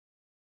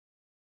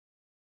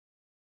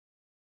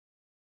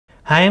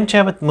Hi, I'm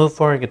Chad with Move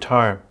for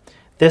Guitar.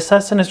 This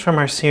lesson is from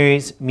our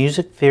series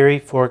Music Theory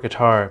for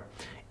Guitar.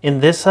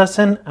 In this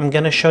lesson, I'm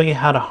going to show you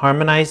how to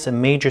harmonize a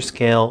major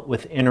scale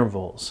with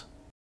intervals.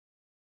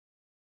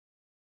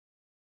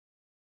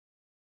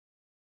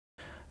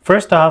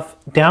 First off,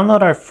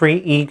 download our free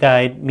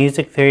e-guide,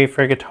 Music Theory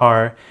for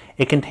Guitar.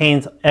 It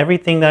contains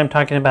everything that I'm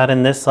talking about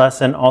in this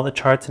lesson, all the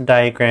charts and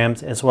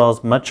diagrams, as well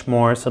as much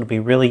more, so it'll be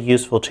really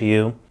useful to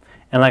you.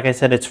 And like I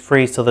said, it's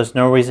free, so there's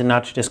no reason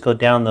not to just go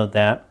download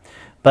that.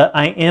 But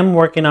I am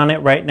working on it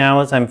right now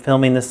as I'm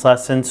filming this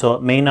lesson, so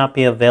it may not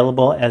be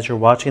available as you're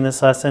watching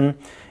this lesson.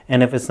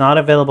 And if it's not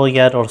available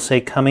yet, it'll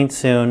say coming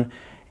soon.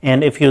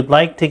 And if you'd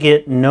like to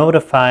get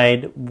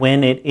notified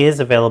when it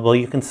is available,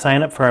 you can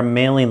sign up for our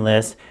mailing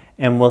list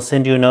and we'll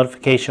send you a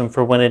notification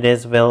for when it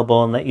is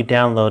available and let you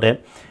download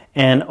it.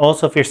 And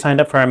also, if you're signed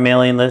up for our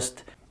mailing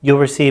list, you'll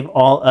receive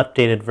all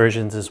updated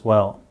versions as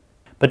well.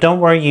 But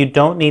don't worry, you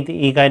don't need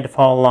the e-guide to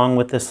follow along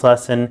with this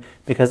lesson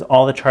because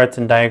all the charts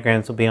and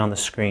diagrams will be on the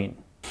screen.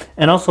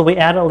 And also, we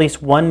add at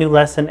least one new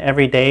lesson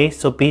every day,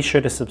 so be sure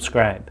to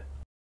subscribe.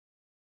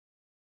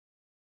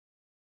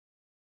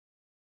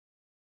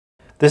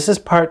 This is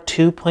part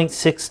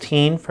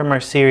 2.16 from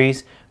our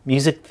series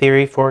Music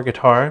Theory for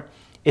Guitar.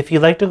 If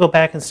you'd like to go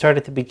back and start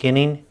at the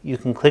beginning, you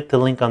can click the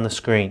link on the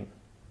screen.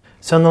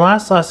 So in the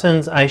last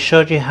lessons, I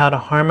showed you how to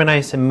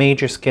harmonize a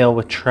major scale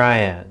with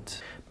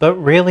triads. But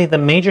really, the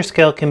major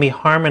scale can be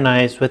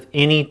harmonized with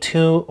any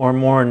two or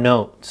more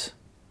notes.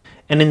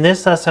 And in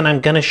this lesson, I'm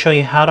going to show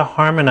you how to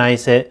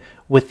harmonize it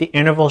with the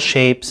interval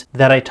shapes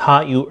that I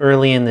taught you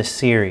early in this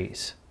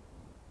series.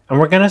 And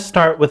we're going to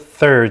start with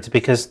thirds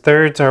because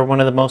thirds are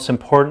one of the most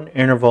important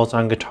intervals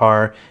on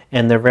guitar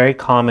and they're very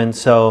common.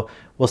 So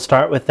we'll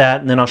start with that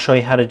and then I'll show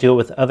you how to do it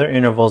with other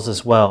intervals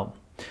as well.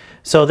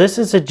 So this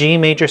is a G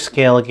major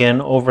scale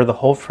again over the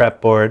whole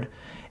fretboard.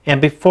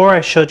 And before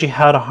I showed you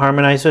how to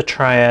harmonize with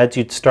triads,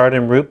 you'd start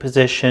in root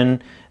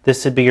position.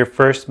 This would be your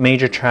first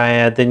major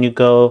triad. Then you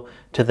go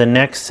to the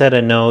next set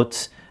of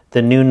notes.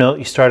 The new note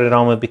you started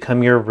on would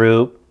become your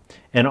root.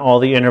 And all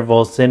the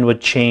intervals then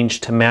would change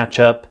to match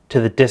up to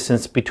the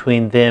distance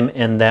between them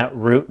and that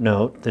root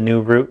note, the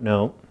new root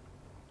note.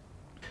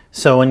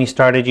 So when you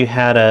started, you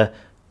had a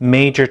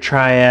major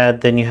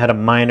triad, then you had a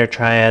minor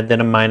triad, then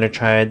a minor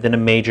triad, then a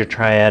major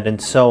triad,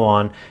 and so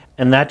on.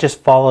 And that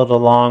just followed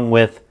along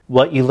with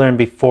what you learned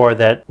before,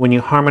 that when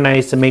you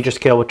harmonize the major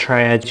scale with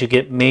triads, you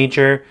get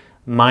major,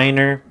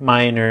 minor,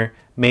 minor,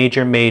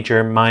 major,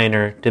 major,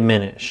 minor,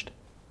 diminished.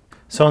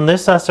 So in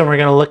this lesson, we're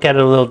going to look at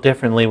it a little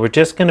differently. We're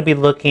just going to be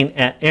looking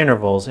at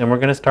intervals, and we're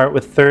going to start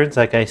with thirds,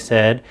 like I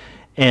said,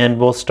 and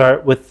we'll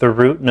start with the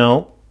root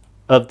note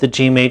of the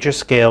G major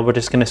scale. We're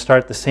just going to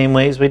start the same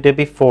way as we did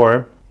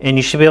before, and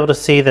you should be able to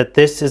see that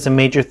this is a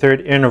major third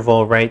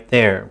interval right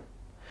there.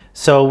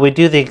 So we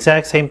do the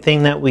exact same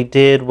thing that we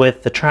did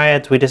with the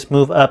triads. We just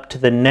move up to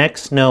the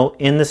next note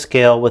in the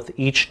scale with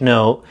each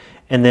note,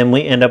 and then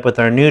we end up with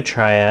our new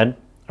triad,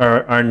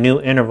 or our new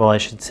interval, I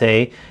should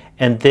say,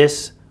 and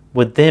this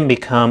would then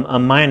become a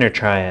minor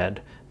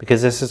triad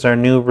because this is our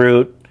new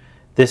root.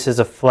 This is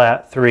a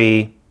flat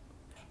 3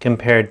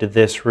 compared to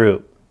this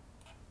root.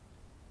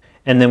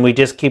 And then we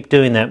just keep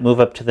doing that, move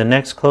up to the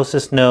next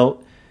closest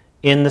note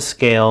in the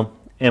scale,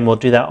 and we'll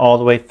do that all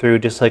the way through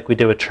just like we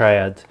did with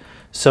triads.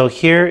 So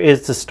here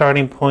is the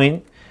starting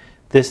point.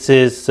 This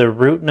is the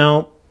root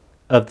note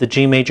of the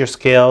G major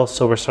scale,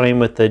 so we're starting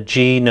with the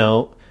G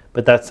note,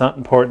 but that's not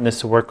important.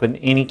 This will work with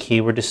any key.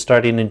 We're just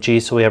starting in G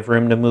so we have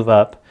room to move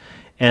up.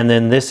 And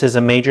then this is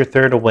a major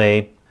third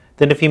away.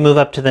 Then if you move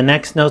up to the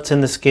next notes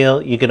in the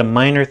scale, you get a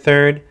minor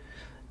third.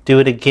 Do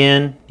it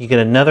again, you get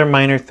another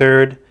minor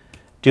third.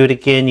 Do it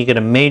again, you get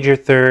a major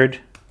third.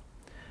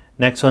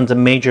 Next one's a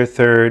major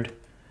third.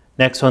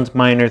 Next one's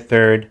minor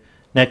third.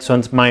 Next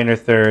one's minor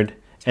third.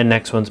 And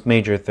next one's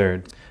major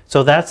third.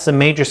 So that's the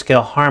major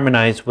scale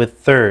harmonized with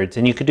thirds.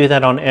 And you could do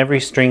that on every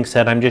string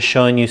set. I'm just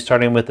showing you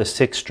starting with a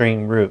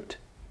 6-string root.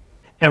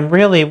 And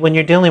really, when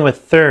you're dealing with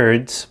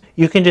thirds,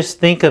 you can just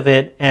think of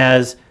it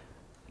as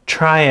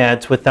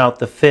triads without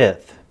the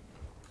fifth.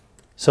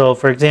 So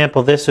for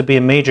example, this would be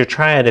a major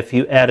triad if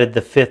you added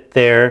the fifth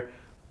there.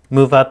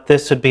 Move up,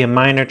 this would be a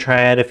minor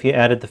triad if you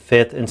added the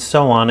fifth, and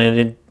so on.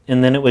 And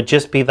then it would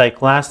just be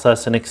like last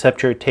lesson,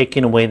 except you're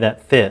taking away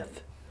that fifth.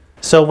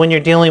 So when you're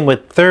dealing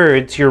with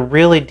thirds, you're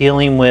really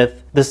dealing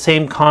with the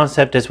same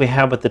concept as we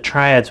have with the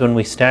triads when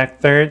we stack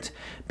thirds,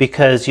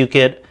 because you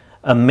get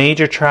a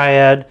major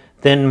triad,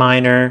 then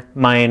minor,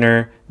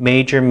 minor,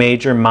 major,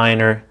 major,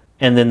 minor,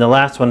 and then the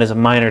last one is a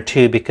minor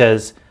too,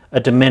 because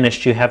a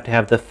diminished, you have to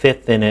have the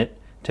fifth in it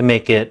to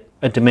make it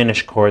a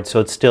diminished chord, so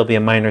it'd still be a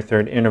minor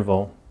third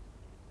interval.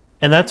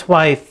 And that's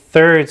why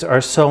thirds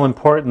are so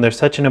important. They're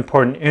such an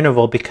important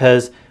interval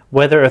because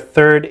whether a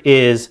third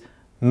is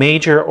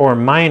major or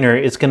minor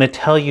is going to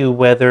tell you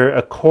whether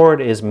a chord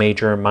is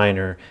major or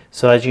minor.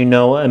 So as you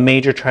know, a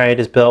major triad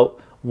is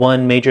built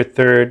 1 major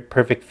third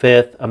perfect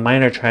fifth. A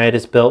minor triad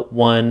is built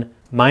 1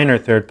 minor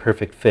third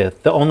perfect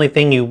fifth. The only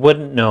thing you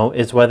wouldn't know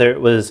is whether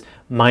it was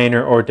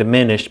minor or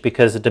diminished,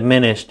 because a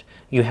diminished,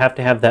 you have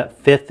to have that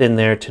fifth in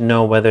there to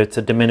know whether it's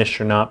a diminished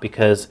or not,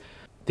 because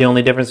the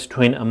only difference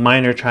between a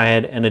minor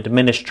triad and a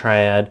diminished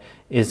triad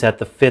is that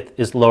the fifth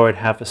is lowered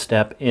half a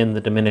step in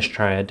the diminished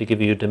triad to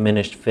give you a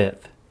diminished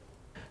fifth.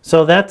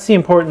 So that's the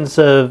importance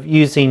of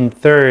using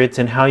thirds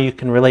and how you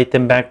can relate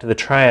them back to the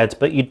triads,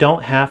 but you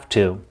don't have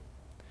to.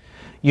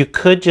 You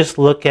could just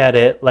look at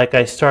it like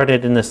I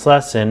started in this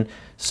lesson,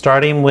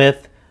 starting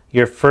with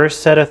your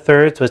first set of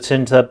thirds, which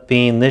ends up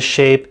being this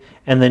shape,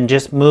 and then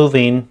just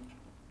moving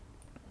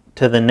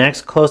to the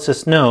next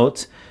closest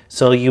notes.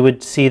 So you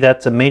would see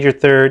that's a major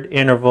third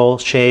interval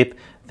shape,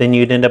 then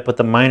you'd end up with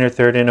a minor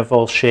third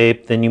interval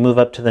shape, then you move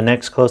up to the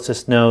next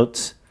closest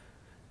notes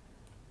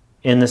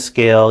in the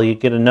scale, you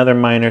get another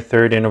minor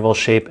third interval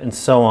shape, and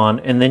so on,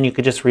 and then you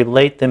could just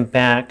relate them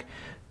back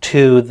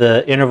to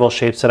the interval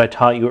shapes that I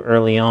taught you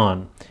early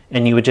on,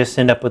 and you would just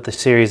end up with a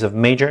series of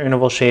major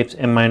interval shapes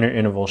and minor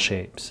interval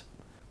shapes.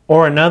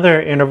 Or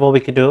another interval we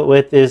could do it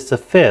with is the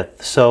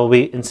fifth. So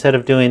instead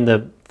of doing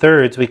the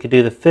thirds, we could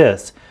do the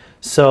fifths.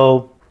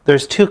 So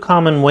there's two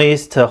common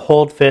ways to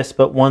hold fifths,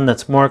 but one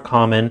that's more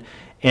common,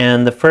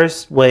 and the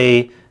first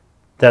way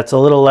that's a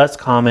little less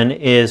common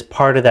is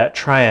part of that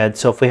triad.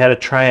 So if we had a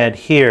triad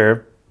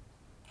here,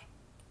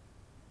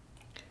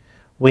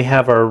 we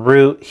have our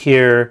root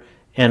here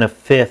and a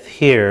fifth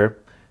here,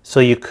 so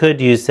you could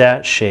use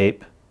that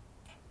shape.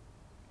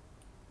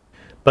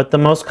 But the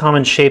most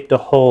common shape to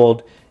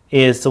hold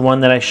is the one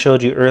that I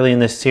showed you early in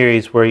this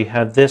series, where you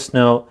have this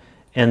note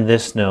and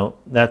this note.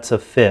 That's a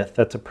fifth.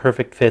 That's a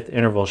perfect fifth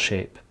interval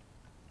shape.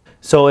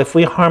 So if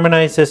we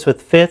harmonize this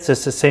with fifths,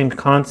 it's the same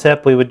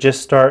concept. We would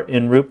just start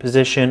in root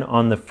position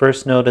on the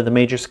first note of the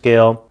major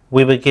scale.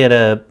 We would get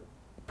a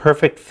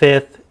perfect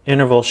fifth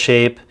interval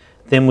shape.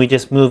 Then we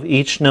just move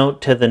each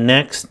note to the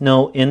next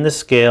note in the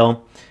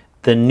scale.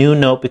 The new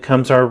note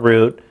becomes our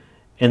root.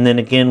 And then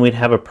again, we'd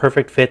have a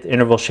perfect fifth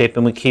interval shape,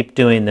 and we keep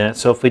doing that.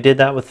 So if we did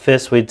that with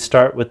fifths, we'd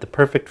start with the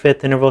perfect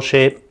fifth interval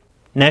shape.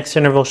 Next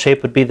interval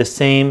shape would be the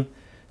same,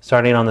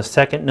 starting on the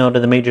second note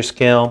of the major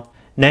scale.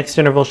 Next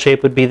interval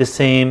shape would be the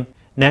same.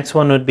 Next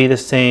one would be the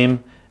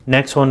same.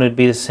 Next one would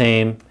be the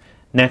same.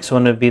 Next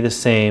one would be the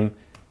same.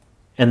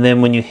 And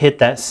then when you hit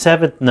that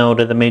seventh note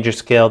of the major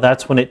scale,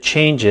 that's when it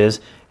changes.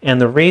 And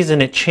the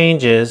reason it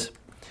changes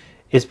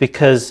is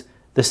because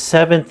the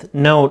seventh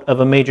note of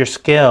a major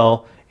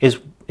scale is,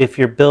 if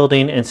you're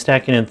building and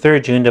stacking in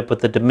thirds, you end up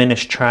with a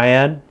diminished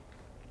triad.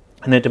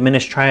 And a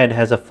diminished triad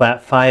has a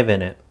flat 5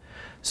 in it.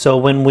 So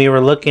when we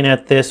were looking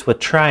at this with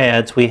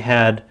triads, we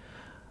had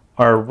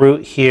our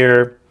root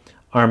here,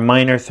 our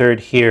minor third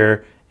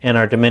here, and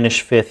our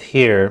diminished fifth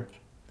here.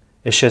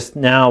 It's just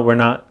now we're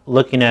not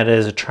looking at it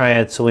as a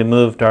triad, so we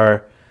moved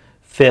our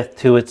fifth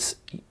to its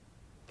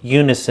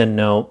unison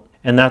note,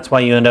 and that's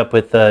why you end up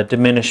with a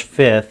diminished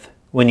fifth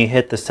when you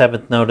hit the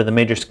seventh note of the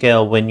major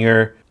scale when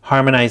you're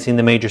harmonizing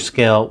the major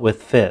scale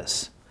with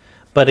fifths.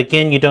 But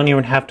again, you don't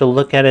even have to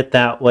look at it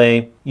that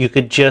way. You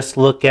could just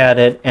look at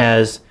it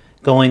as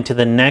going to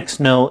the next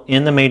note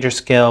in the major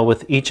scale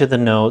with each of the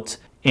notes,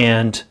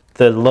 and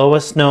the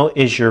lowest note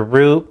is your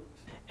root,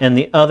 and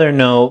the other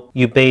note,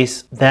 you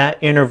base that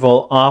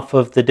interval off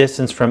of the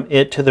distance from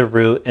it to the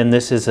root, and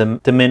this is a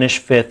diminished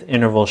fifth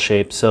interval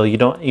shape. So you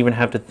don't even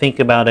have to think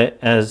about it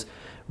as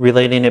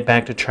relating it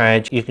back to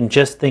triads. You can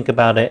just think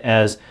about it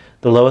as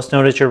the lowest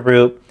note is your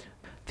root.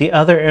 The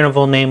other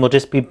interval name will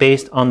just be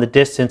based on the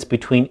distance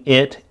between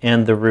it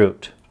and the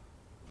root.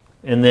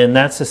 And then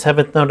that's the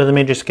seventh note of the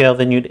major scale,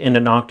 then you'd end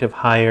an octave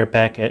higher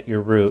back at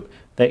your root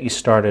that you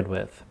started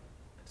with.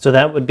 So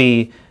that would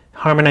be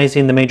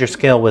harmonizing the major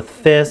scale with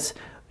fifths,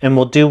 and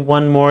we'll do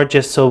one more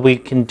just so we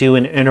can do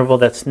an interval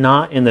that's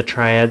not in the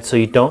triad, so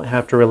you don't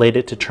have to relate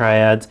it to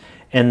triads,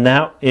 and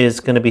that is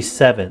going to be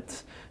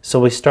sevenths. So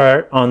we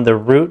start on the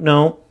root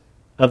note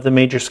of the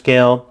major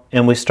scale,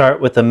 and we start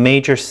with a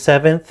major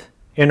seventh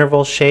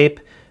interval shape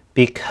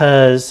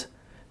because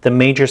the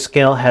major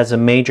scale has a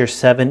major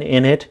 7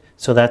 in it,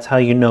 so that's how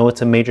you know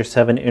it's a major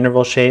 7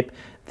 interval shape.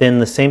 Then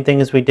the same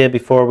thing as we did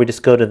before, we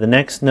just go to the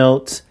next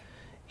notes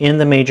in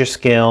the major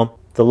scale.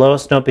 The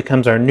lowest note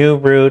becomes our new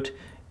root,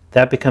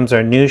 that becomes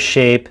our new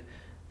shape.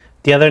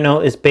 The other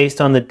note is based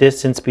on the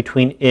distance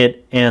between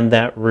it and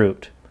that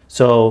root.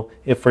 So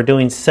if we're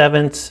doing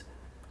sevenths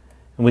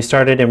and we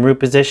started in root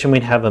position,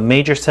 we'd have a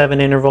major 7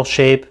 interval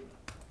shape.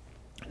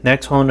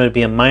 Next one would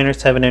be a minor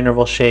 7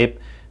 interval shape.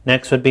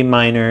 Next would be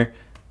minor.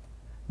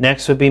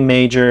 Next would be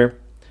major.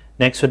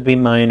 Next would be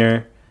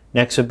minor.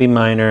 Next would be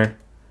minor.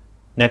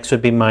 Next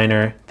would be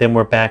minor. Then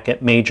we're back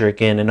at major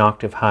again, an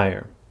octave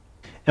higher.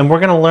 And we're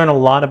going to learn a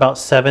lot about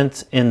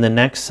sevenths in the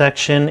next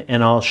section,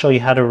 and I'll show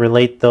you how to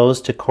relate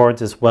those to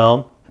chords as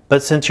well.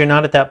 But since you're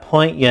not at that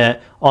point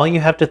yet, all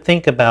you have to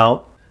think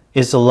about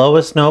is the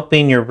lowest note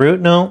being your root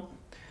note.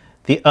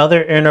 The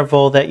other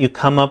interval that you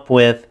come up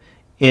with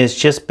is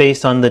just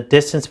based on the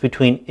distance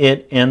between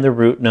it and the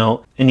root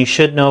note. And you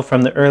should know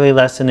from the early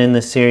lesson in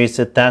this series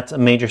that that's a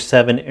major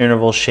 7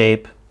 interval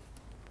shape.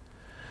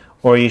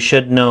 or you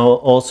should know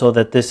also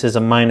that this is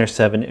a minor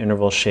 7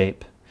 interval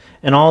shape.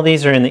 And all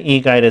these are in the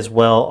e-guide as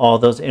well, all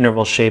those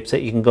interval shapes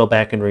that you can go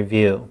back and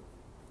review.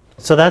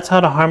 So that's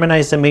how to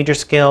harmonize the major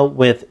scale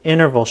with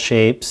interval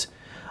shapes.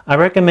 I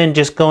recommend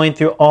just going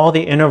through all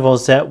the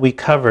intervals that we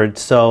covered.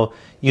 So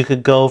you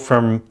could go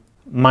from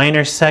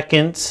minor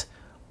seconds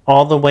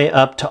all the way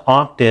up to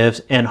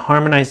octaves and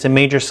harmonize the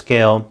major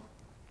scale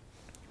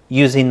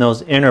using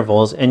those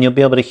intervals, and you'll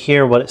be able to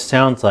hear what it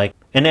sounds like.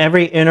 And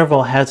every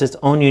interval has its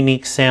own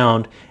unique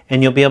sound,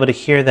 and you'll be able to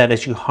hear that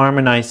as you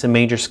harmonize the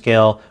major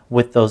scale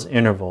with those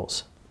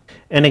intervals.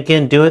 And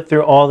again, do it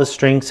through all the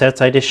string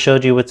sets. I just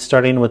showed you with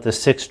starting with the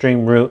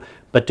 6-string root,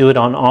 but do it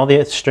on all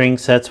the string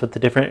sets with the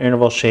different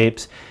interval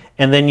shapes.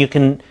 And then you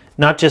can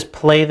not just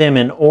play them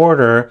in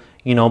order,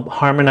 you know,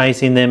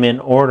 harmonizing them in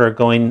order,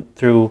 going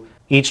through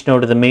each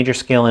note of the major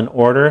scale in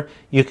order.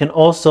 You can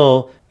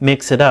also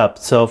mix it up.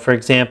 So for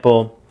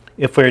example,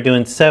 if we were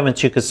doing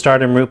sevenths, you could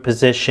start in root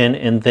position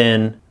and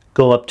then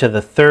go up to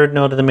the 3rd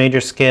note of the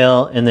major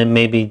scale, and then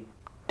maybe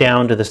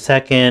down to the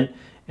 2nd,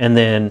 and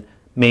then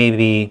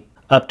maybe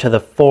up to the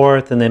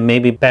 4th, and then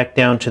maybe back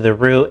down to the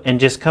root, and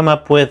just come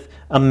up with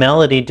a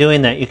melody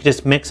doing that. You can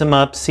just mix them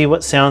up, see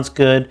what sounds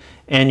good,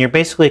 and you're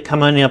basically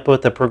coming up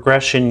with a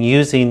progression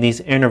using these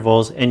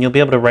intervals, and you'll be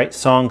able to write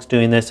songs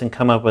doing this and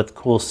come up with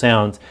cool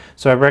sounds.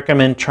 So I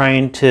recommend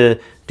trying to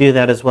do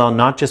that as well,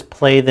 not just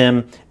play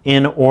them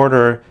in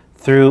order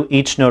through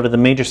each note of the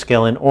major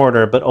scale in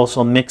order, but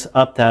also mix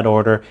up that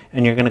order,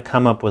 and you're going to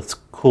come up with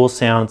cool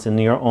sounds in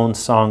your own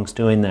songs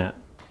doing that.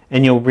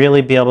 And you'll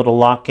really be able to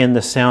lock in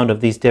the sound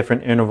of these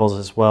different intervals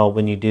as well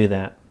when you do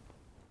that.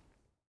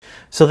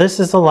 So this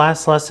is the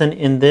last lesson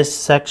in this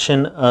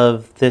section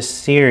of this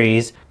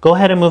series. Go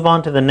ahead and move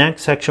on to the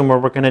next section where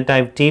we're going to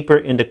dive deeper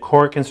into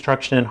chord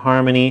construction and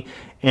harmony,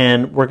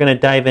 and we're going to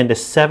dive into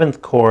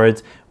 7th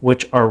chords,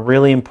 which are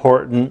really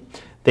important.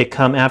 They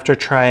come after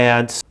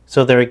triads.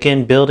 So they're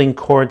again building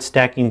chords,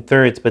 stacking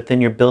thirds, but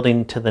then you're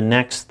building to the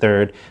next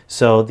third.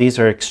 So these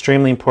are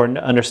extremely important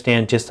to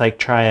understand, just like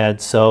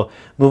triads. So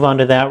move on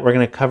to that. We're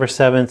going to cover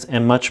 7ths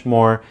and much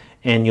more,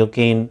 and you'll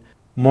gain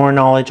more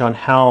knowledge on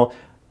how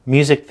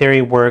music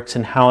theory works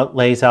and how it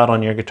lays out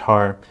on your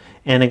guitar.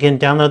 And again,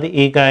 download the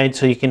e-guide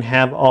so you can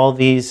have all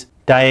these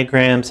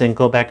diagrams and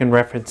go back and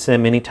reference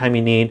them anytime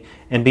you need.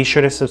 And be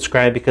sure to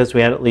subscribe because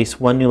we add at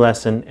least one new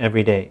lesson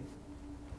every day.